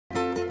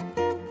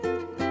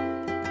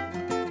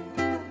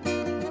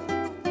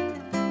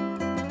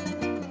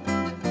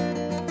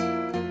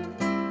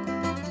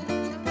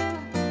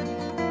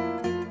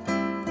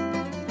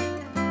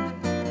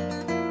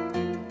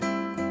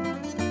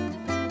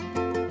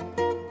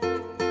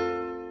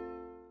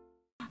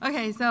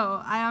Okay,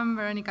 so I am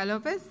Veronica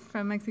Lopez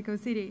from Mexico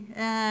City,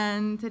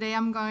 and today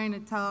I'm going to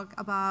talk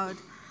about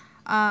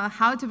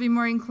how to be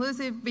more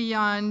inclusive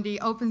beyond the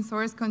open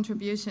source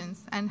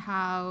contributions and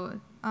how,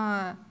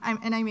 I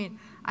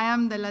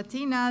am the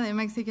Latina, the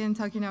Mexican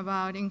talking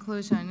about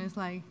inclusion. It's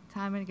like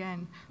time and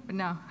again, but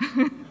no.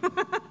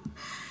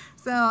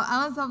 So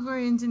I'm a software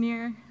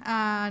engineer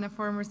and a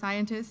former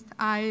scientist.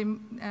 I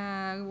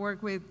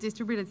work with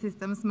distributed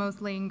systems,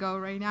 mostly in Go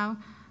right now,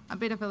 a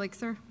bit of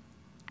Elixir.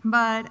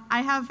 But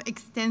I have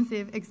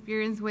extensive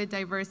experience with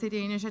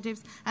diversity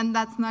initiatives, and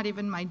that's not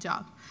even my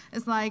job.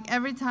 It's like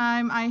every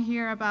time I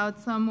hear about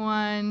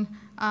someone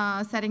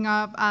setting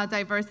up a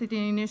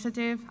diversity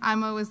initiative,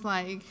 I'm always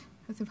like,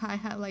 as if I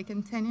had like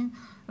antenna,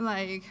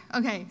 like,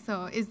 okay,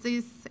 so is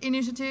this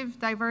initiative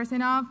diverse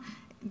enough?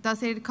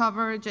 Does it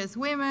cover just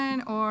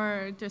women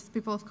or just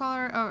people of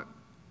color, or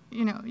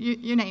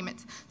you name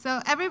it. So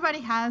everybody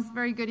has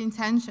very good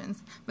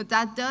intentions, but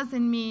that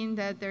doesn't mean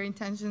that their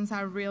intentions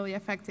are really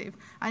effective.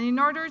 And in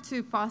order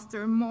to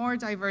foster more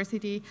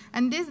diversity,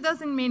 and this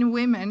doesn't mean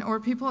women or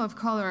people of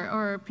color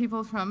or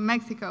people from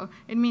Mexico,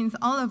 it means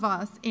all of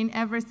us in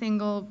every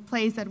single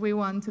place that we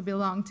want to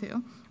belong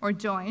to or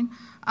join,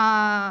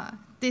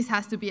 this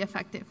has to be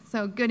effective.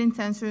 So good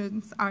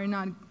intentions are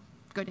not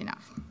good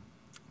enough.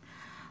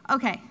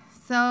 Okay,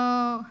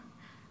 so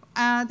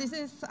this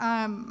is,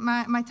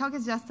 my talk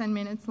is just 10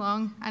 minutes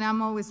long, and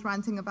I'm always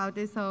ranting about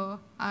this, so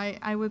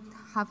I would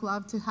have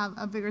loved to have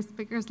a bigger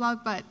speaker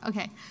slot, but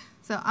okay.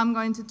 So I'm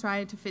going to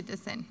try to fit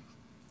this in.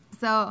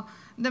 So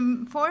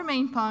the four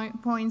main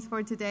points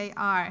for today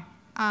are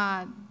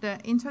the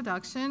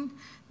introduction,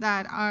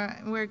 that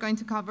we're going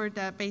to cover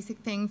the basic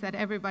things that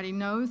everybody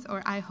knows,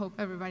 or I hope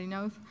everybody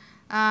knows,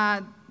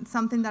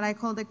 something that I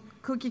call the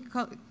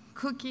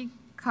cookie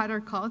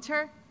cutter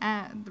culture,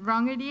 the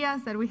wrong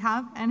ideas that we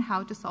have, and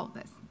how to solve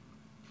this.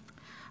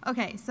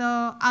 Okay,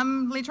 so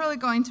I'm literally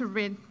going to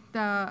read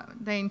the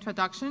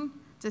introduction,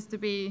 just to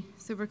be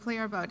super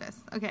clear about this.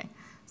 Okay,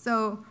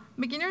 so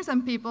beginners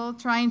and people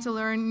trying to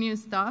learn new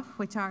stuff,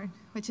 which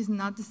is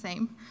not the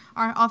same,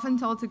 are often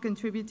told to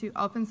contribute to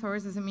open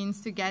source as a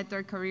means to get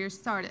their career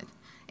started.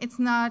 It's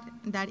not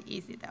that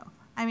easy, though.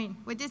 I mean,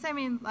 with this I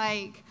mean,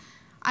 like,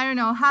 I don't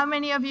know, how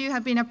many of you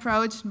have been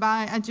approached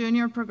by a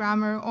junior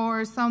programmer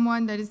or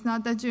someone that is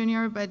not that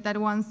junior but that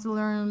wants to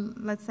learn,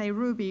 let's say,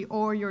 Ruby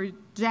or your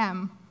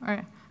gem,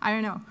 or I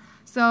don't know.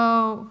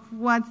 So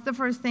what's the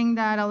first thing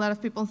that a lot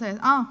of people say?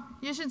 Oh,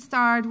 you should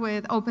start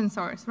with open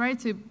source, right?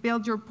 To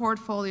build your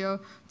portfolio,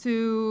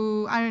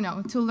 to, I don't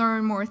know, to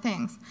learn more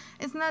things.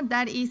 It's not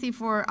that easy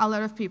for a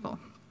lot of people,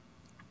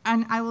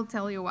 and I will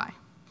tell you why.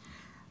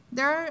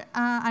 There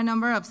are a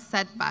number of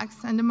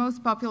setbacks, and the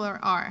most popular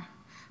are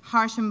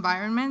harsh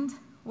environment,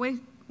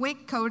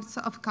 weak codes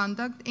of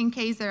conduct, in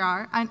case there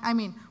are. And I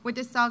mean, with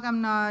this talk,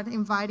 I'm not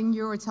inviting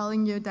you or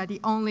telling you that the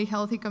only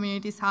healthy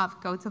communities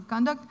have codes of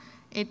conduct.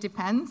 It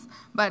depends.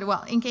 But,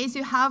 well, in case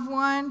you have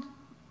one,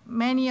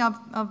 many of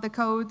the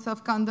codes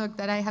of conduct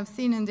that I have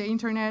seen on the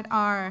internet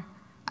are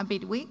a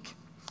bit weak,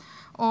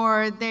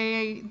 or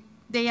they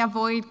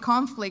avoid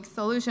conflict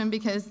solution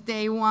because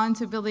they want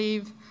to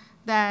believe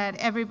that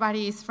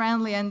everybody is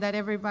friendly and that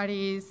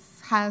everybody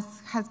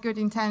has good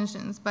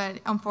intentions,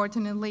 but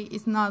unfortunately,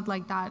 it's not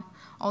like that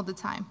all the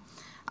time.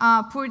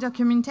 Poor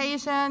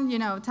documentation,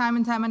 time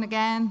and time and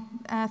again,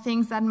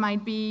 things that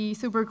might be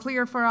super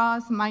clear for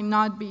us might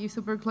not be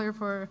super clear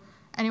for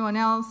anyone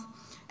else.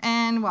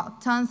 And, well,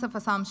 tons of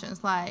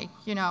assumptions, like,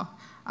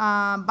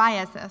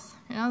 biases,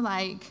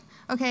 like,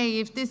 okay,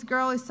 if this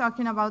girl is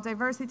talking about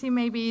diversity,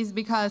 maybe it's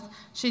because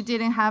she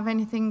didn't have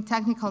anything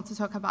technical to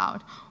talk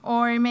about.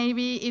 Or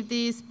maybe if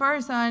this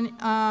person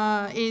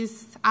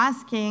is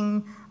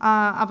asking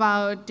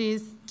about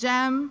this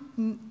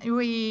gem,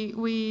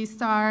 we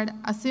start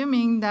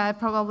assuming that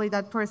probably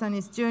that person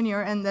is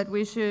junior and that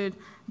we should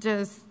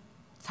just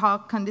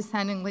talk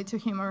condescendingly to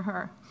him or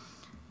her,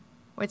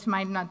 which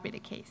might not be the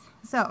case.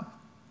 So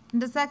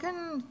the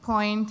second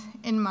point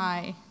in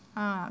my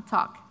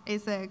talk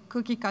is a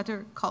cookie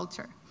cutter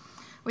culture,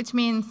 which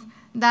means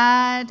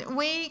that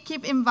we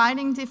keep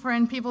inviting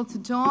different people to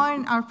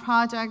join our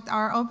project,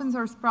 our open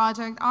source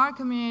project, our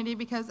community,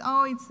 because,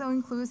 oh, it's so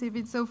inclusive,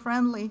 it's so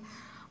friendly.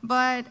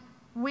 But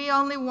we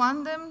only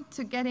want them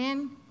to get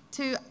in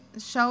to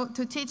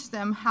teach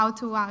them how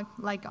to act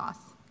like us.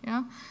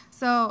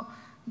 So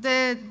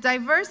the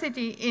diverse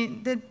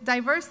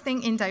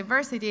thing in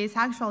diversity is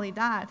actually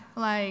that,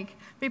 like,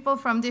 people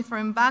from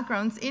different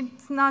backgrounds.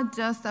 It's not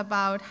just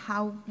about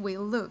how we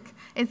look.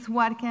 It's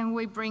what can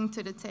we bring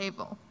to the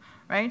table,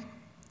 right?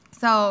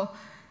 So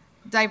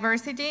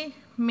diversity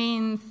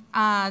means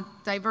a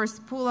diverse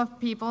pool of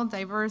people,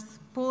 diverse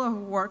pool of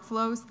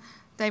workflows,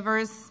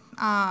 diverse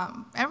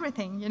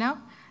everything,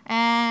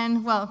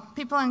 And, well,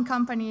 people and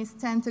companies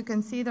tend to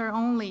consider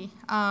only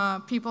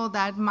people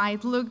that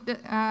might look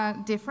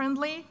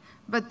differently,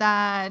 but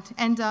that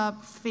end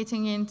up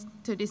fitting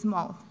into this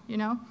mold,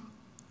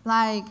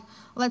 Like,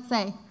 let's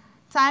say,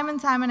 time and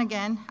time and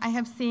again, I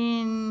have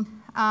seen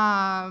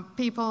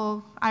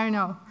people, I don't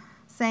know,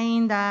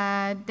 saying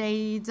that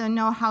they don't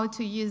know how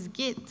to use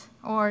Git,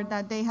 or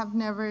that they have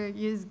never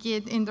used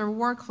Git in their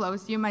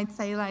workflows. You might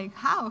say, like,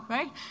 how,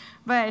 right?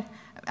 But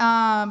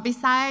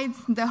besides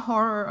the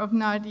horror of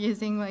not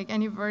using like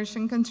any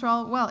version control,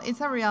 well,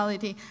 it's a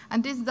reality.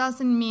 And this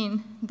doesn't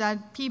mean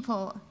that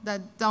people that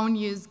don't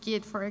use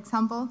Git, for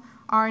example,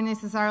 are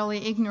necessarily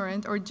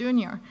ignorant or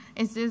junior.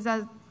 It's just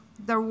that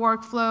their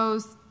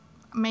workflows,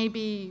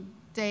 maybe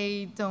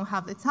they don't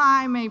have the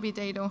time, maybe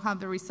they don't have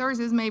the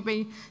resources,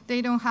 maybe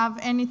they don't have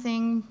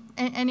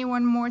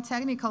anyone more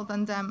technical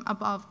than them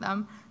above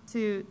them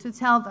to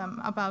tell them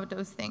about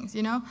those things,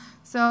 you know?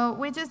 So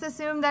we just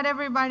assume that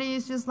everybody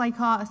is just like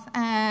us,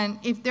 and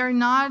if they're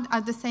not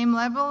at the same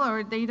level,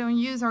 or they don't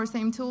use our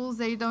same tools,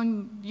 they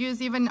don't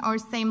use even our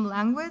same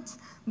language,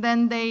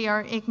 then they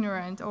are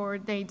ignorant, or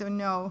they don't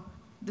know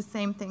the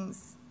same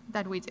things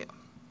that we do.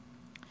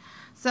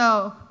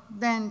 So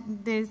then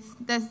this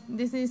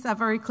is a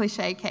very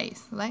cliche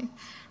case,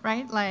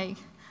 right? Like,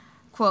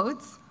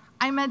 quotes,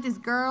 I met this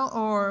girl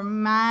or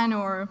man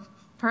or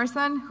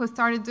person who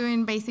started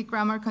doing basic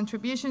grammar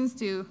contributions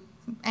to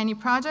any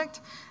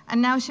project,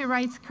 and now she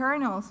writes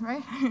kernels,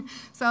 right?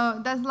 So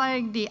that's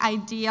like the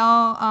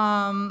ideal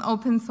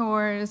open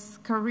source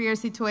career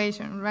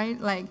situation, right?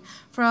 Like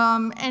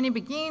from any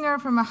beginner,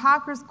 from a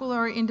hacker school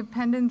or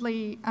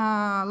independently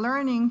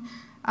learning,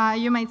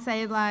 you might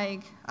say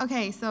like,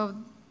 okay, so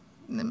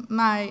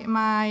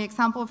my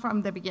example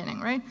from the beginning,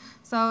 right?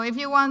 So if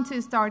you want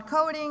to start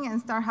coding and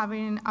start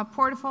having a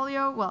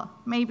portfolio, well,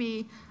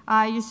 maybe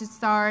you should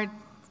start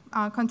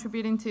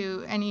contributing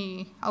to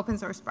any open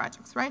source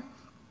projects, right?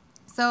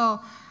 So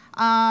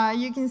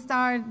you can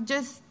start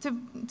just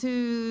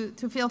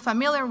to feel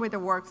familiar with the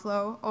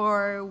workflow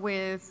or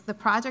with the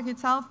project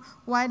itself.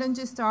 Why don't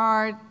you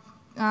start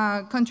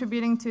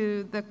contributing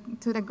to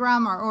the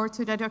grammar or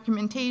to the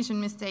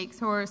documentation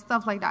mistakes or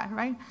stuff like that,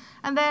 right?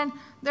 And then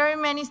there are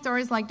many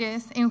stories like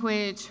this in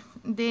which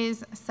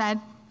this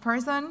said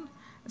person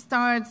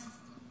starts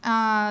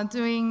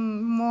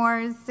doing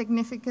more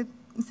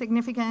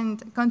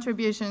significant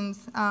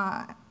contributions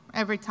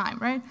every time,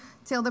 right?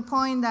 Till the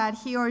point that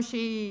he or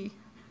she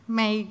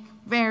make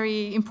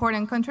very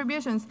important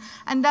contributions.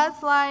 And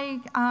that's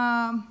like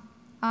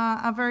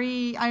a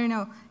very, I don't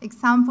know,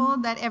 example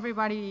that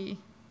everybody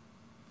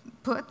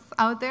puts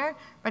out there,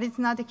 but it's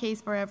not the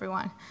case for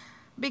everyone.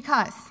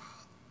 Because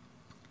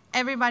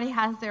everybody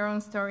has their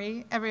own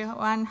story,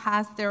 everyone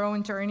has their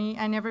own journey,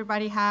 and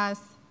everybody has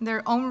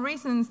their own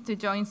reasons to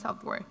join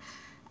software.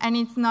 And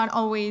it's not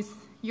always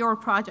your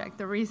project,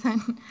 the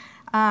reason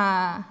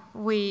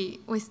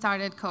we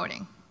started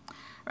coding,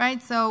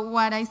 right? So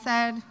what I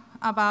said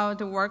about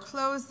the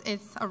workflows,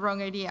 it's a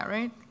wrong idea,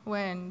 right?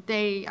 When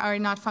they are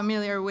not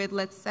familiar with,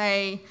 let's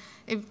say,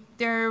 if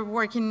they're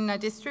working in a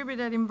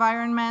distributed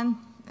environment,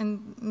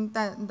 and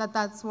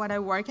that's what I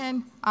work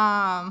in,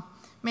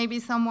 maybe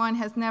someone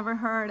has never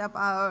heard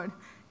about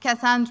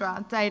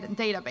Cassandra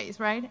database,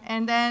 right?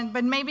 And then,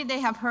 but maybe they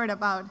have heard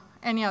about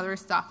any other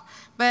stuff.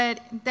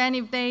 But then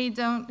if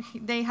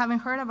they haven't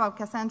heard about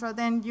Cassandra,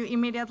 then you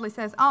immediately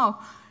says, oh,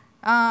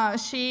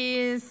 she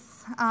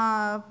is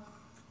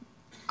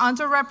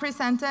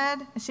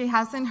underrepresented, she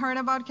hasn't heard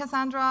about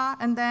Cassandra,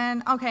 and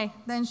then, okay,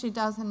 then she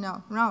doesn't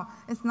know. No,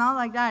 it's not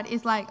like that.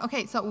 It's like,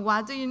 okay, so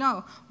what do you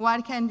know?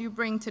 What can you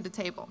bring to the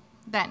table?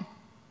 Then,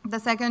 the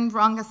second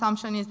wrong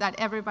assumption is that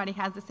everybody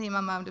has the same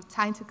amount of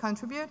time to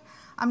contribute.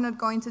 I'm not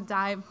going to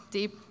dive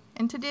deep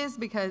into this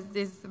because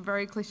this is a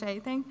very cliche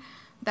thing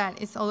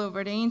that is all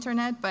over the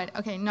internet, but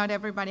okay, not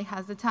everybody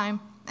has the time.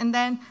 And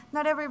then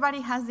not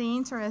everybody has the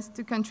interest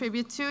to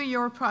contribute to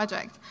your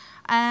project.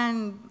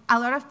 And a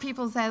lot of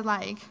people say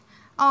like,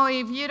 oh,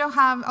 if you don't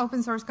have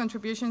open source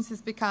contributions,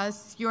 it's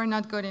because you're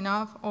not good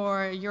enough,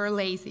 or you're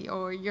lazy,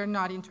 or you're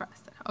not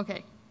interested.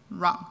 Okay,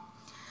 wrong.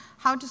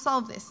 How to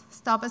solve this?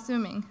 Stop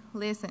assuming,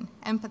 listen,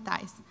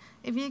 empathize.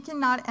 If you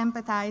cannot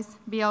empathize,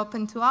 be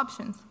open to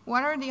options.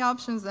 What are the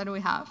options that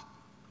we have?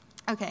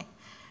 Okay,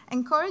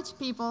 encourage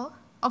people,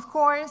 of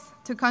course,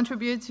 to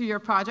contribute to your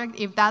project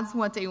if that's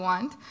what they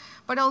want,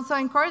 but also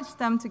encourage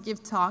them to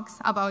give talks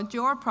about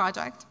your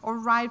project or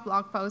write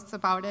blog posts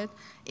about it,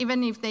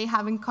 even if they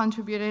haven't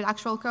contributed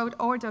actual code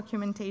or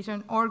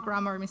documentation or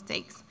grammar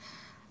mistakes.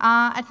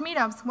 At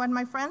meetups, what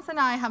my friends and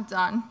I have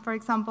done, for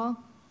example,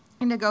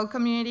 in the Go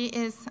community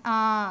is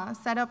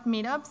set up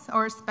meetups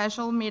or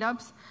special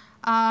meetups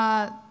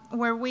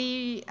where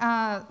we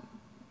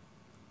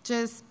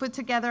just put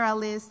together a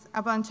list,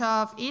 a bunch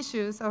of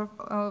issues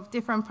of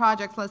different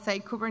projects, let's say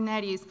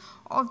Kubernetes,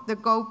 or the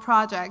Go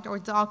project, or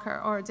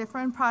Docker, or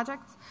different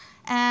projects.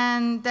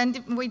 And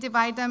then we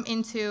divide them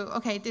into,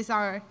 okay, these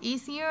are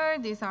easier,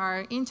 these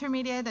are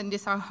intermediate, and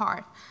these are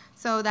hard,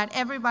 so that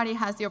everybody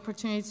has the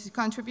opportunity to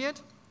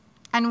contribute.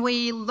 And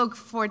we look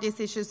for these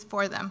issues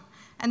for them.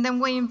 And then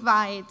we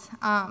invite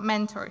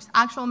mentors,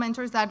 actual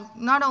mentors that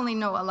not only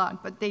know a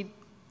lot, but they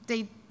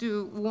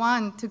do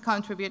want to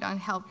contribute and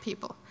help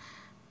people.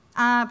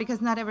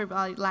 Because not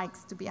everybody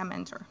likes to be a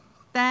mentor.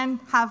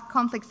 Then have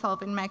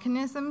conflict-solving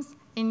mechanisms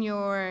in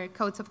your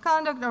codes of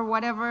conduct or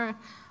whatever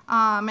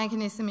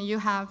mechanism you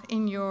have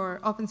in your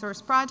open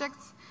source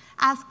projects.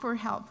 Ask for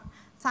help.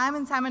 Time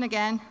and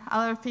again, a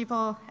lot of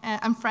people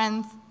and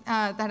friends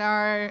that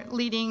are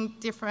leading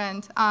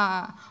different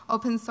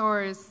open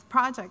source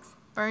projects,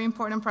 very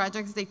important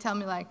projects, they tell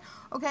me like,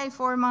 okay,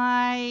 for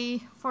my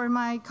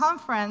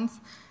conference,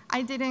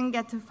 I didn't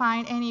get to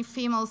find any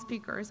female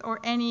speakers or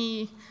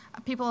any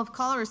people of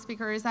color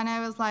speakers, and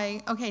I was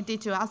like, okay,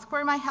 did you ask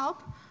for my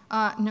help?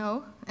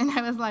 No. And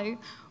I was like,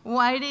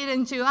 why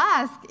didn't you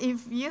ask?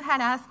 If you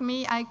had asked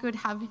me, I could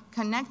have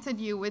connected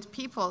you with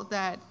people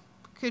that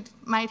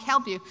might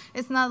help you.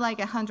 It's not like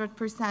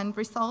 100%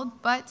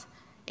 result, but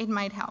it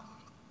might help.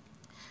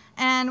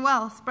 And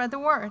well, spread the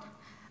word.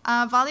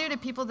 Value the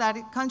people that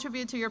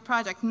contribute to your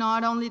project,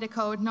 not only the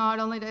code, not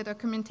only the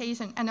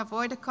documentation, and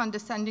avoid the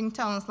condescending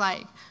tones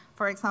like,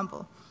 for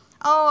example,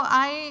 oh,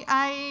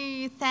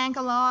 I thank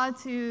a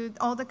lot to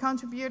all the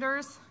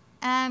contributors,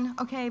 and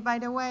okay, by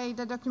the way,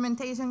 the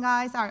documentation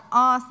guys are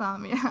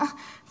awesome. Yeah?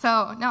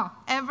 So no,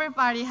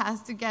 everybody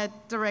has to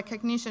get the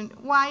recognition.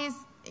 Why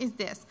is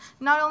this?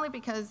 Not only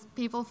because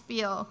people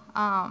feel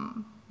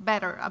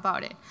better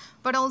about it,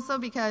 but also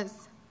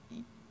because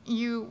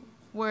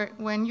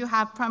when you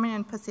have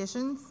prominent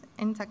positions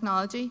in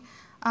technology,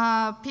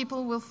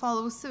 people will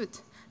follow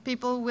suit.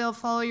 People will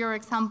follow your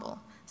example.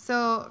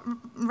 So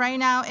right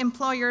now,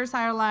 employers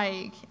are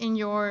like, in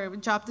your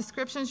job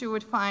descriptions, you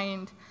would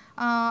find,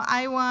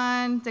 I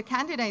want the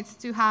candidates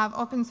to have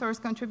open source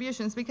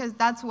contributions because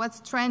that's what's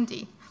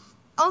trendy.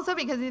 Also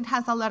because it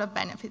has a lot of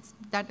benefits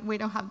that we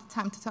don't have the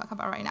time to talk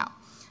about right now.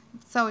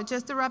 So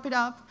just to wrap it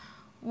up,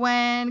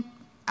 when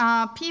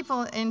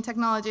people in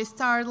technology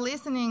start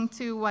listening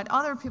to what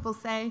other people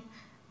say,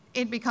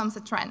 it becomes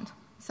a trend.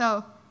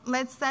 So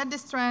let's set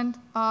this trend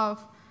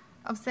of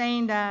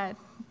saying that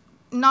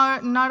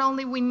not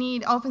only we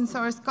need open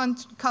source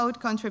code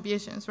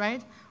contributions,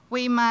 right?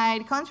 We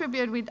might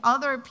contribute with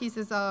other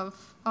pieces of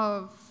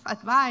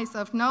advice,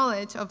 of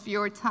knowledge, of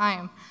your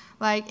time.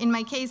 Like in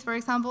my case, for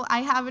example,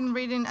 I haven't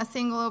written a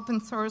single open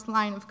source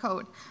line of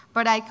code,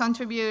 but I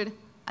contribute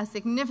a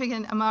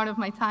significant amount of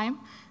my time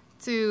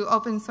to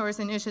open source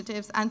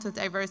initiatives and to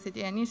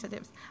diversity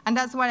initiatives. And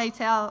that's what I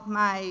tell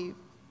my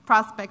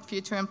prospect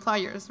future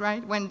employers,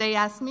 right? When they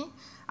ask me,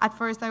 at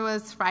first I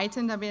was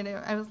frightened a bit.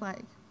 I was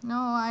like, no,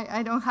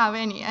 I don't have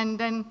any. And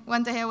then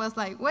one day I was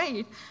like,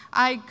 wait,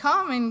 I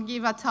come and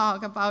give a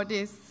talk about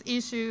this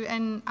issue,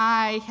 and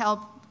I help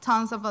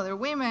tons of other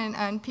women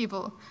and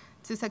people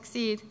to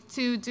succeed,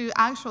 to do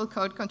actual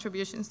code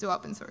contributions to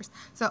open source.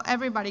 So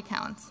everybody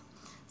counts.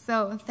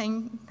 So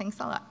thanks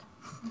a lot.